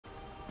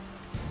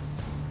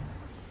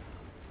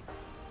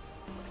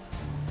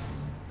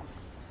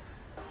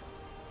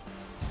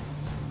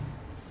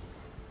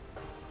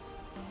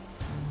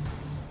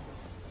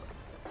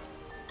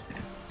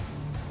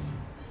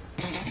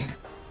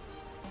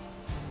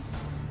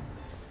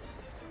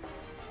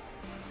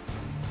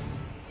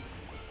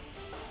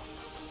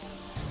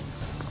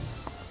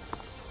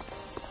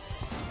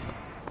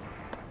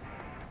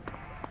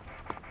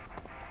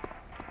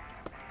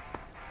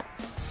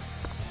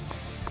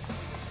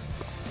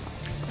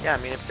Yeah, I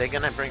mean, if they're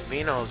gonna bring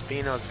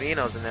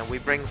Venos, and then we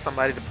bring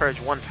somebody to purge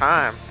one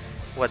time,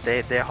 what,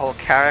 their whole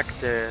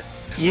character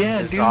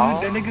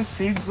dissolve? Dude, that nigga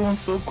saves zone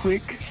so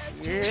quick.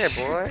 Yeah,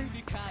 boy.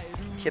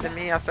 Kidding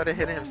me? I started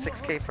hitting him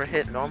 6k per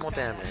hit, normal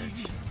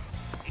damage.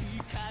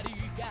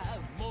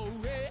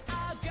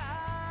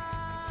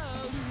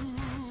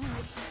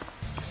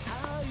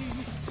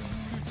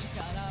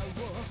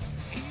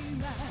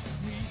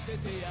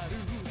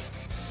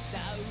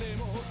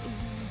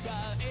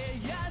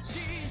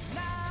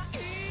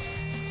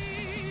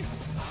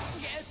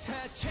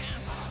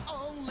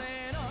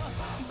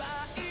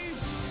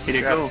 Here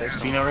it go.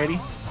 Veno ready?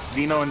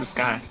 Veno in the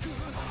sky.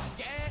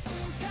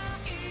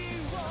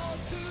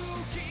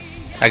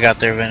 I got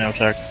their Veno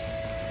target.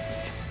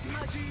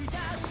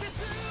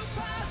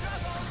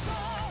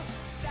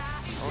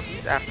 Oh,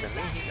 he's after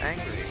me. He's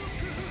angry.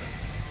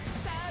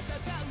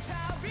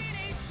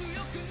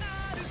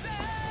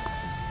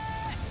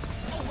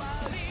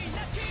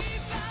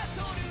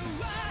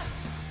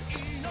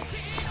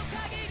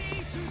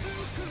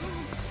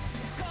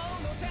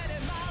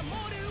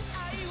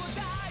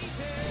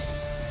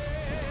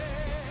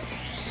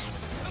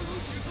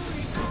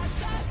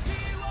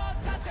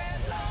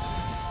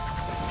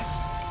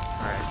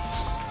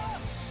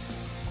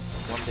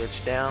 One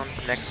bitch down,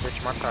 next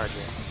bitch my target.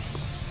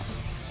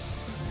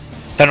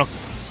 Veno.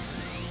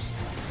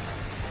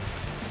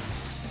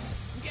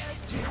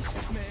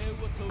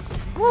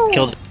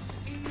 Killed it.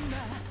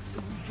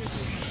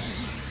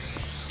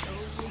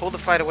 Pull the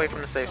fight away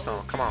from the safe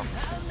zone. Come on.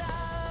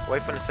 Away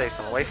from the safe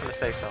zone. Away from the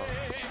safe zone.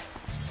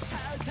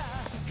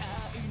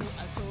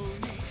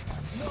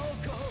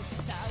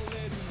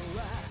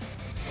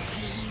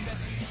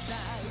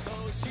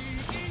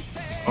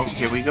 Oh,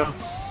 here we go.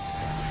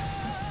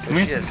 Come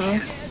here,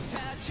 Simples.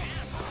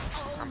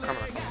 I'm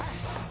coming.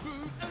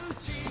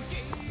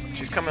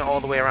 She's coming all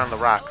the way around the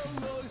rocks.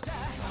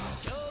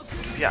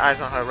 Keep your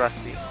eyes on her,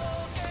 Rusty.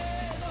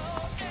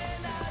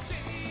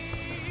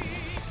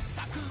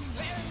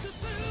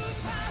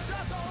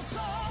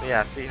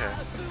 Yeah, I see her.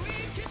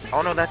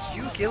 Oh no, that's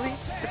you, Gilly.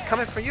 It's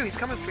coming for you. He's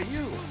coming for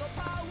you.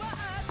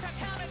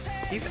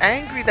 He's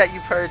angry that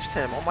you purged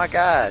him. Oh my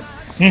god.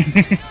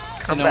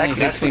 Come back. He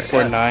hits me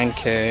for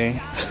 9k.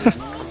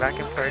 Come back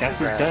and purge. That's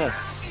his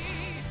death.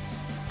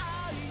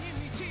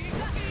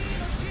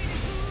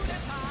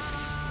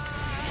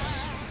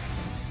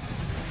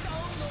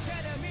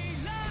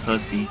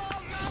 Pussy.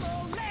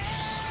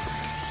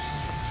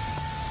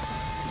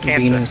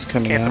 Veno's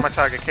coming Cancel out. my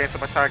target. Cancel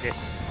my target.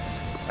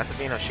 That's a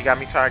Veno. She got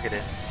me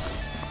targeted.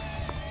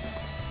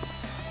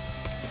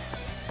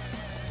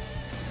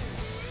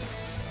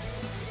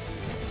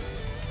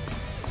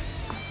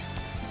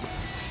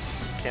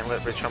 Can't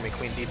let Rich Homie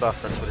Queen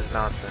debuff us with his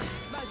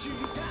nonsense.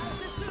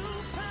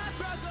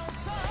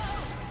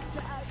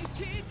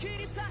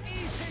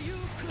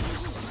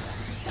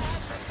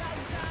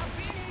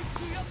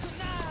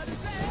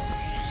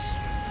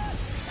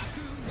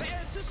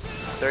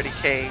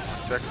 $30k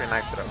circular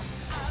knife throw.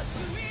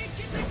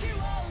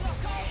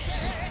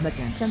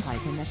 Machan Senpai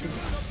connected.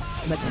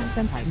 Machan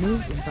Senpai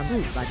moved in from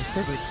root by the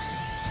servers.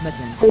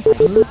 Machan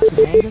Senpai moved to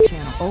manga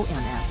channel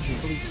OMFG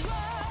Bleach.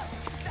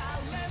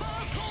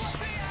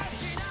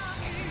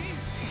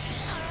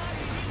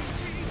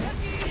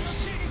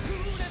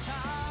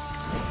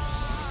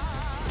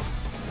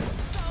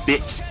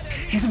 Bitch.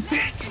 He's a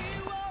bitch.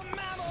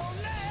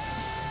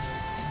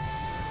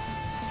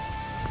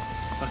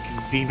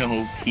 Fucking Veno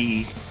OP.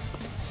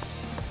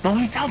 No,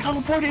 he down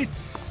teleported.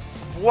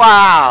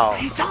 Wow!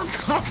 He down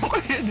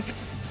teleported.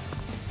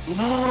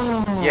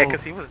 Whoa. Yeah,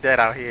 because he was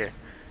dead out here.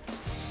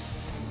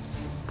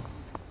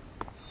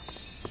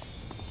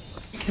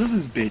 Kill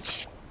this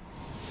bitch.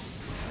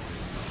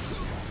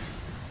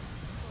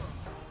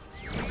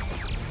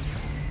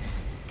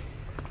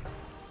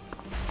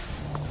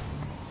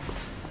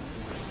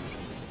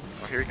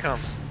 Oh, here he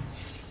comes.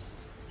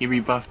 He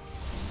rebuffed.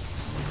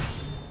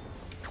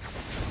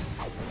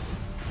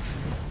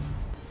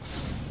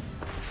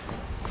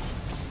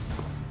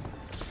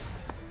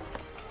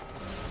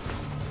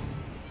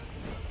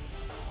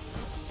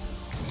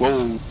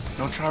 Whoa.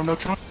 No charm, no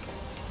charm.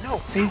 No!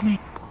 Save me.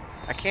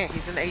 I can't.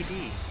 He's an AD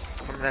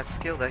from that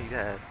skill that he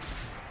has.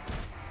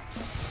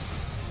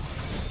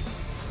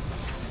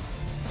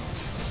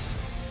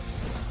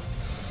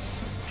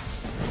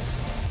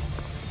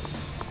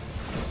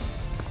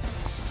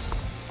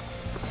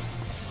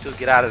 Dude,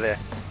 get out of there.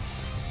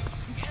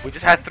 We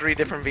just had 3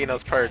 different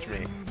Venos purge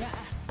me.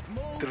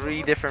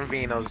 3 different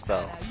Venos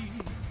though.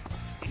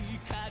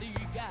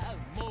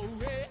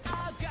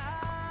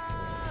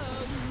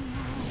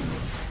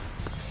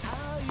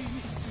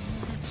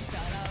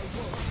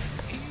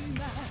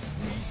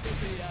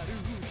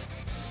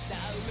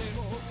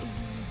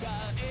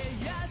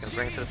 Gonna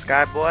bring it to the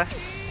sky, boy.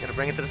 Gonna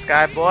bring it to the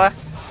sky, boy.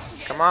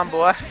 Come on,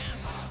 boy.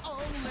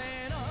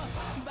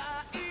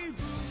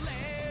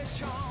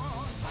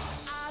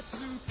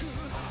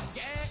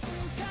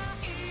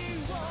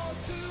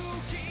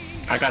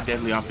 I got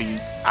deadly off of you.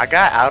 I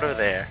got out of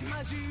there.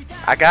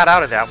 I got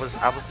out of there. I was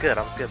good.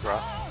 I was good, bro.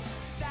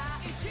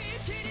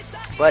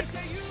 But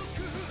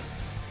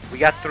we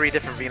got 3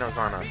 different Venos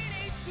on us.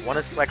 One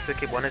is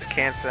Flexic, one is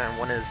Cancer, and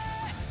one is...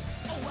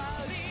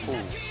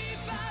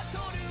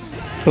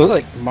 Who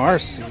like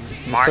Marcy?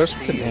 It starts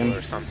with an Marcy M.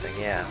 or something,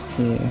 yeah.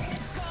 Yeah.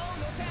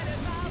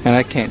 And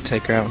I can't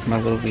take her out with my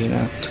little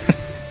Veno.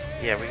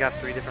 Yeah, we got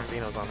 3 different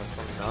Venos on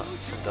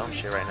us. Some dumb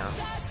shit right now.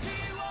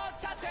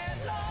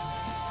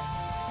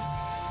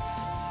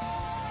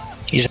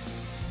 He's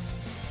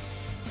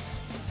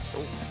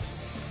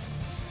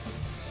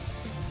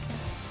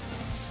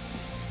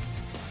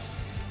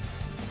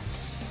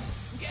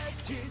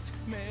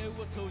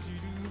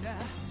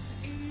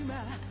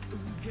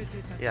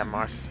Yeah,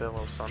 Marcel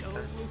or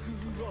something.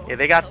 Yeah,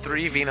 they got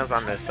 3 Venos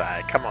on their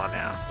side. Come on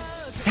now.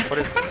 What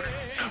is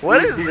this?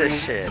 What is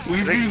this shit?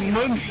 We 3 need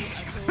Venos. money.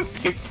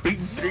 They bring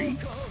 3.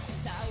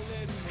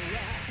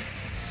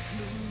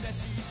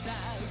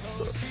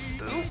 So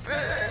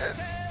stupid.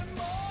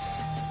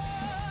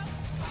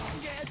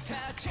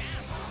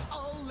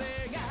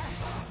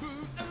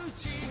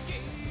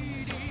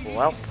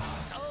 Well,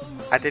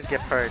 I did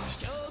get purged,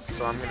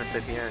 so I'm gonna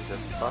sit here and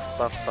just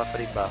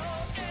buffity buff.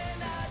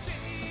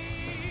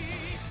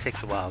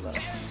 Takes a while though.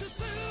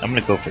 I'm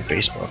gonna go for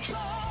baseball. It's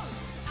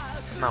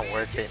not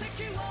worth it.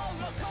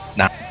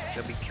 Nah.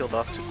 You'll be killed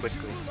off too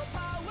quickly.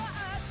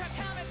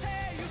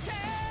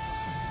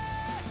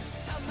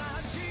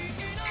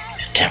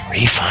 Damn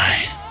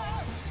refine.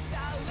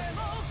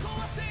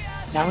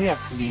 Now we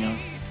have 2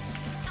 Venos.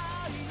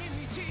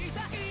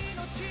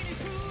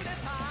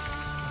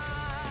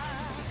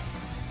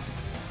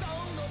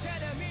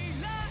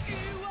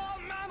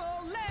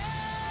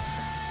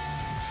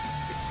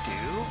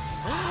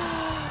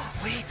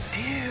 We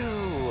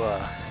do.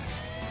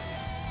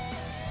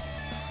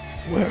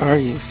 Where are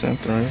you,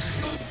 Synthros?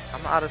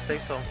 I'm out of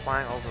safe zone,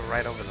 flying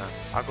right over them.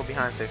 I'll go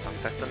behind safe zone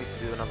because I still need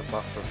to do another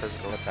buff for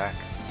physical attack.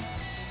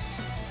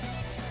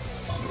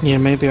 Yeah,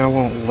 maybe I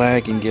won't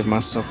lag and give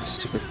myself the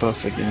stupid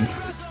buff again.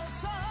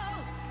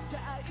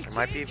 It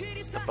might be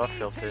the buff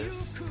filters,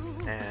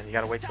 and you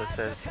gotta wait till it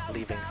says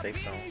leaving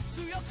safe zone.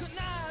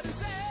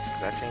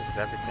 Because that changes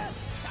everything.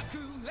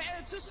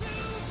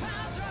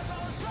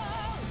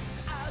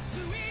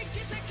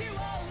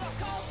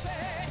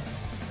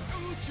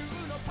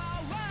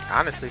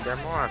 Honestly, they're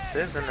more on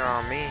Sizz than they're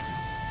on me.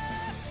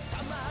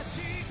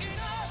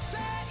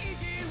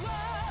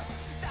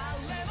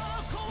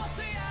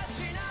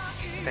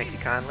 Thank you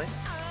kindly.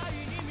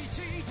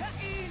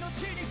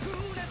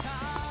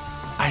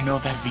 I know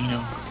that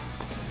Veno.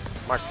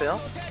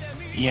 Marcel?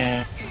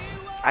 Yeah.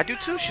 I do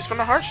too. She's from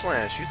the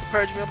Harshland. She used to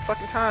purge me all the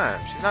fucking time.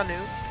 She's not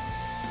new.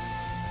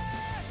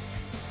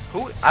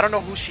 I don't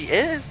know who she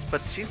is,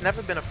 but she's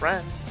never been a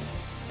friend.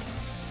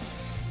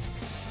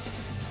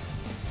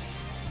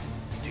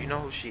 Do you know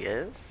who she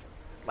is?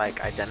 Like,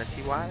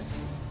 identity-wise?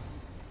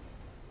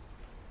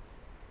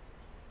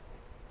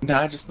 No,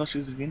 I just know she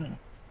was a Veno.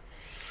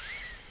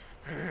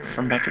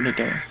 From back in the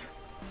day.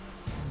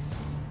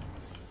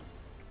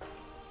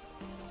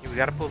 Yeah, we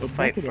gotta pull the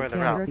fight Executive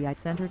further out. Gallery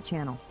centered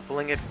channel.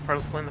 Pulling the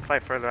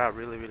fight further out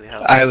really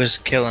helps. I was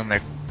killing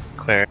their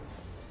cleric.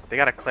 They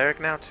got a cleric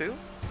now too?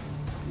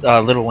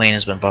 Little Wayne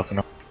has been buffing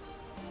up.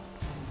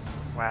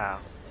 Wow.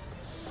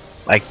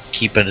 I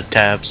keep the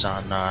tabs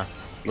on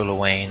Little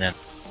Wayne and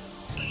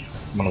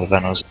one of the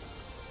Venos.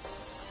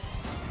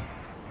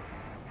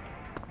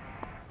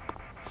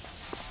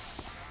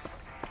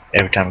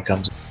 Every time it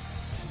comes.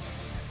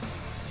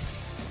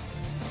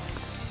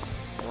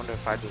 I wonder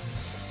if I just...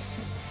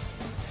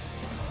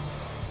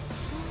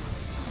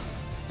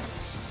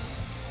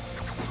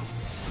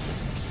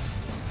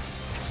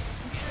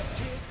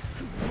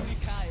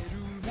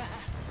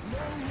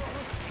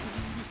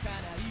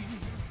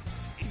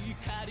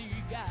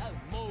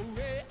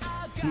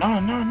 No.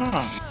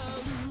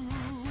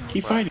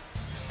 Keep fighting.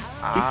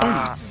 Keep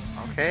fighting.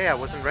 Okay, I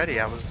wasn't ready.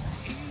 I was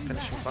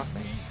finishing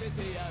buffing.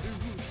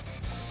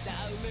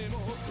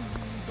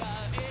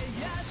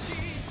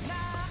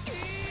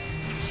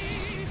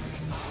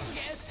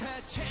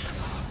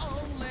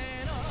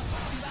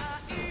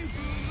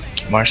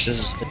 Marcia's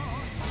is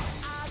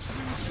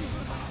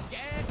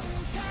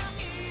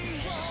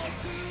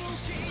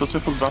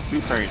SoSinFul's about to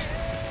be purged.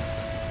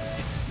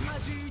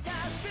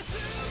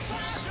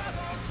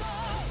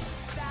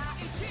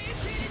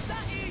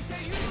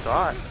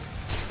 Thought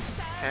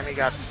Tammy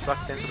got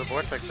sucked into the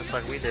vortex just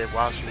like we did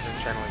while she was in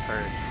channeling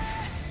purge.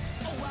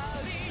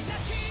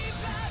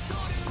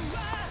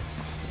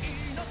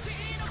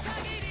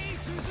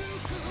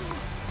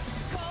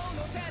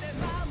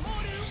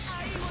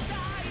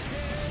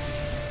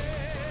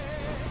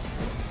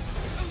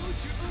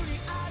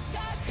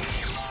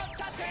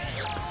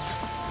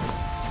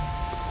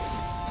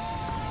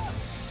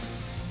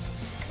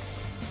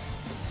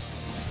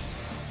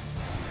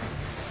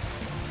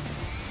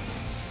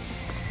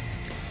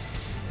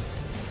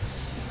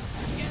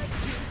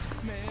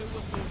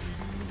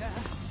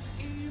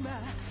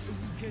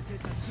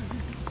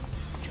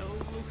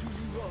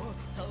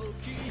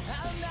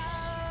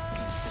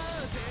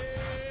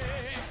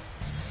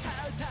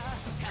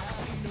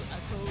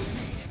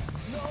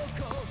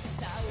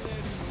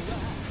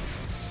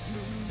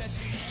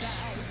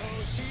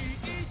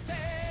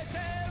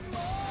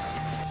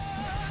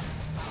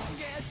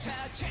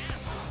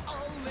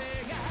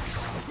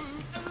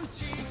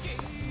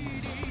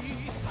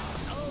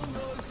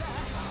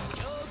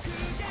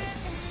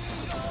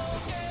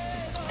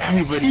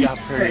 Everybody got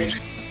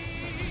purged.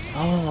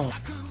 Oh.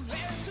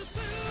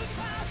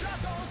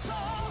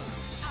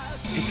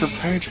 It's a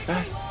purge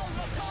fest.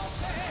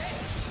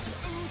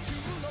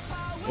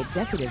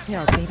 Executive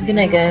Hair Painting. Good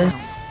night, guys. Wow.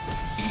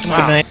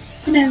 Good night.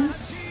 Good night.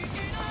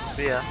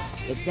 See ya.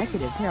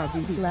 Executive Hair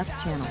DD left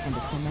channel and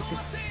disconnected.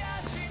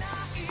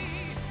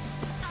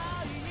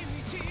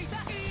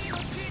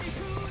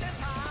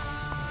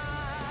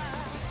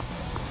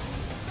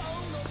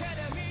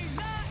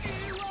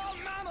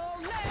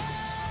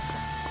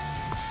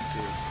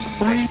 Dude,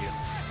 thank you.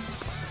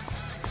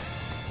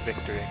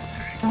 Victory.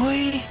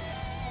 Boy!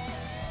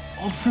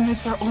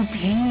 Ultimates are OP,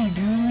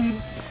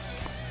 dude!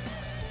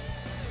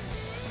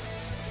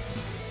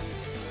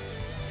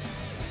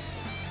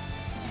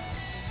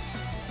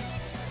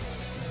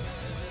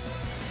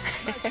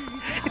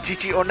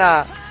 GG or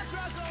nah.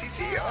 GG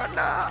or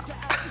nah.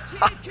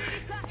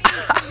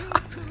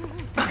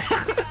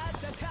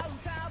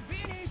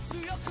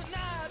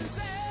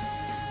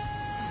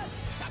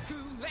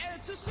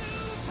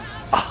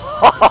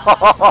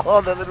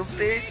 Oh, the little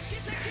bitch.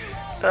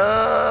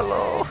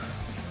 Hello.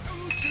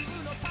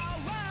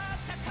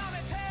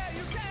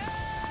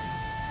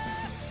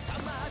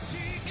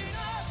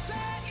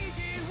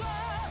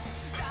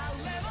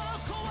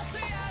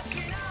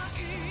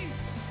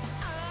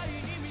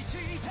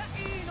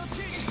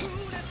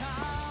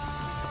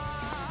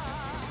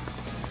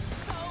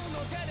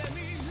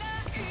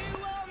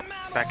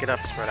 Back it up,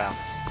 spread out.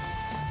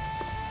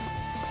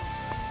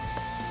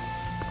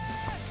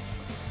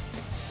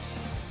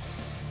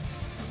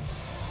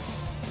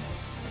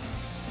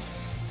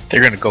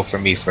 They're gonna go for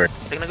me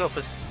first. They're gonna go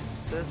for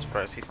Sizz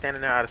first. He's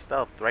standing there out of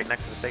stealth, right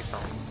next to the safe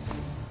zone.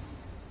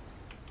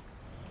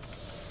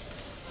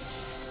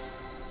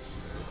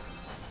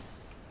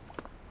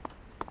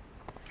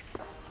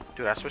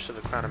 Dude, I switched to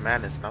the Crown of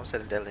Madness and I was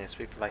hitting Deadly and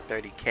Sweet for like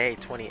 30k,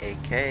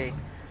 28k.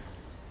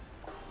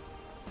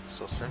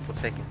 SoSinFul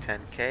taking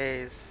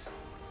 10ks.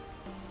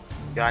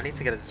 Yo, I need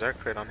to get a Zerk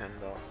crit on him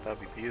though. That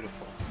would be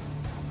beautiful.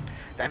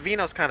 That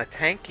Veno's kind of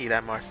tanky,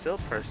 that Marcel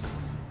person.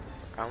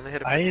 I only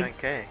hit him for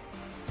 10k.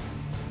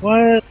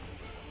 What?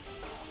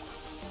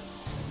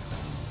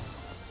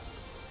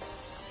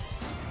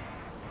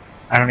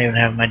 I don't even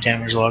have my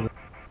damage log.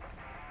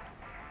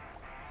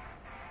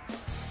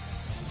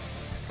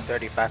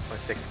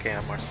 35.6k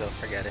on Marcel,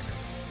 forget it.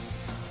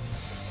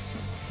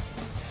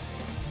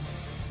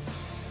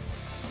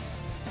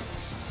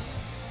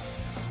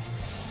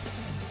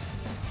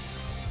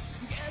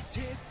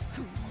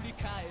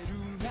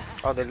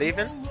 Oh, they're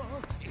leaving?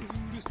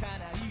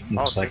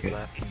 Looks oh, like it.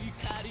 left.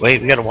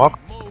 Wait, we gotta walk.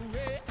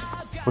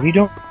 What are you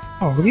doing?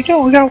 Oh, what are you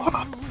doing? We gotta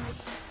walk.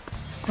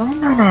 No,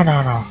 no, no,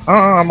 no, no.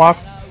 I'm off.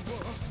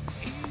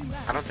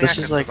 I don't think This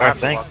I is can like survive our the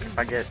thing. walk if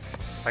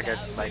I get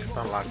like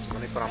stun locks.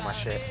 Let me put on my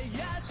shit.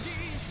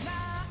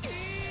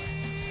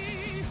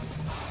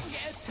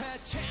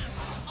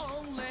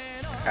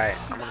 Alright,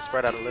 I'm gonna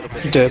spread out a little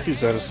bit.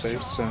 Deadly's out of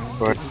safe zone.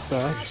 Right.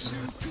 Buffs.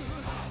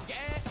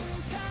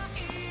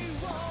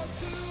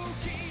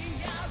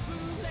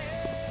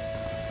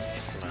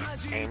 Just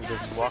gonna aim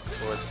this walk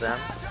towards them,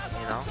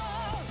 you know.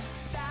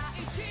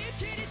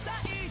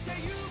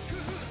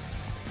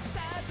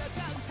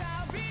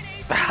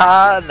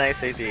 Ah,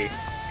 nice AD. Good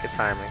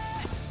timing.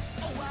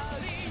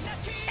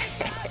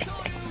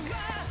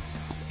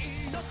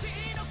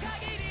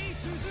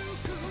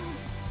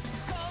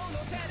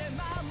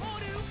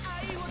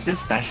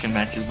 This fashion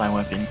matches my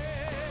weapon.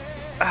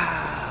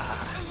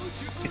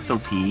 It's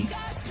OP.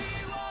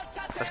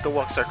 Let's go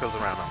walk circles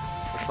around them.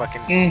 Just to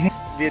fucking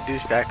be a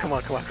douchebag. Come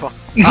on, come on, come on.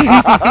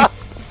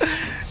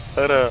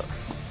 Hold up.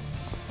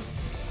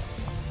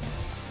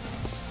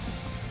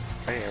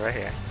 Right here, right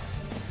here.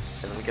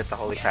 And then we get the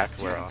holy path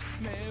to wear off.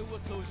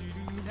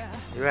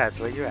 You at?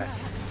 Where you at?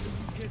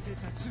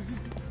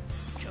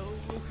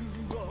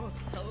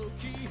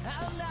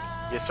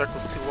 Your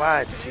circle's too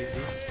wide, cheesy.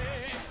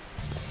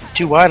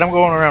 Too wide. I'm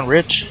going around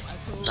Rich.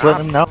 Just let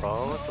them know.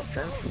 Bro, it's so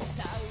sinful.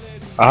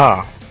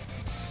 Ah.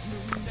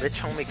 Rich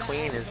Homie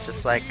Queen is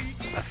just like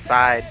a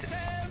side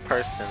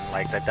person,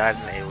 like that dies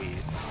in AoEs.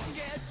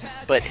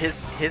 But he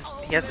has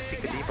the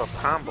secret debuff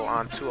combo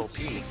on 2 OP,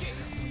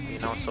 you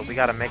know. So we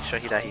gotta make sure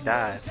that he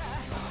dies.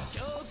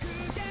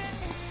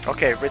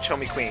 Okay, Rich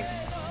Homie Queen.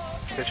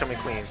 Rich Homie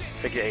Queen.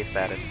 Figure 8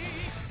 status.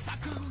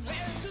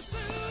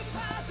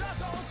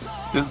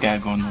 This guy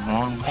going the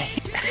wrong way.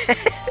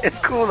 It's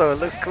cool though. It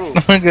looks cool.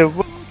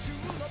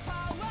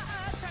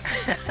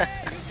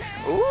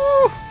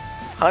 Ooh,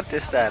 Hunter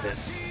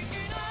status.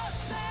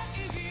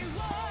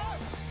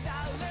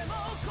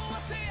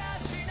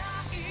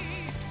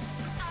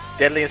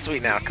 Deadly and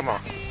sweet now. Come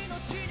on.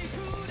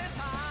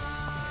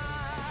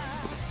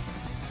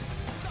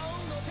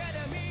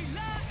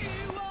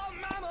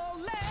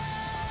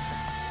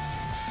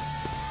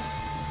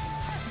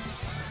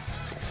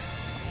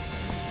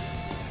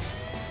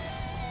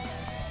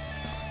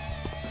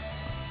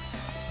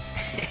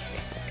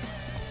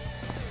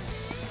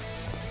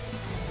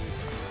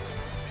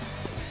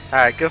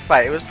 Alright, good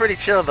fight. It was pretty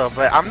chill though,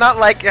 but I'm not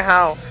liking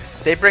how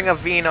they bring a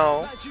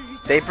Veno,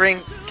 they bring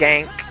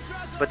gank,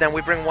 But then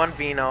we bring one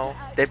Veno.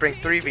 They bring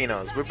 3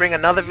 Venos. We bring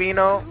another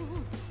Veno.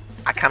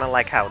 I kind of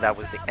like how that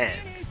was the end.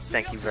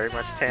 Thank you very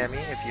much, Tammy,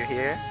 if you're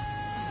here.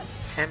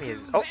 Tammy is...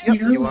 Oh, yep,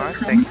 you are.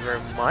 Thank you very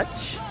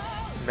much.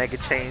 Mega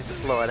changed the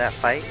flow of that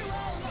fight.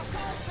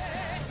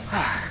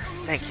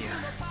 Thank you.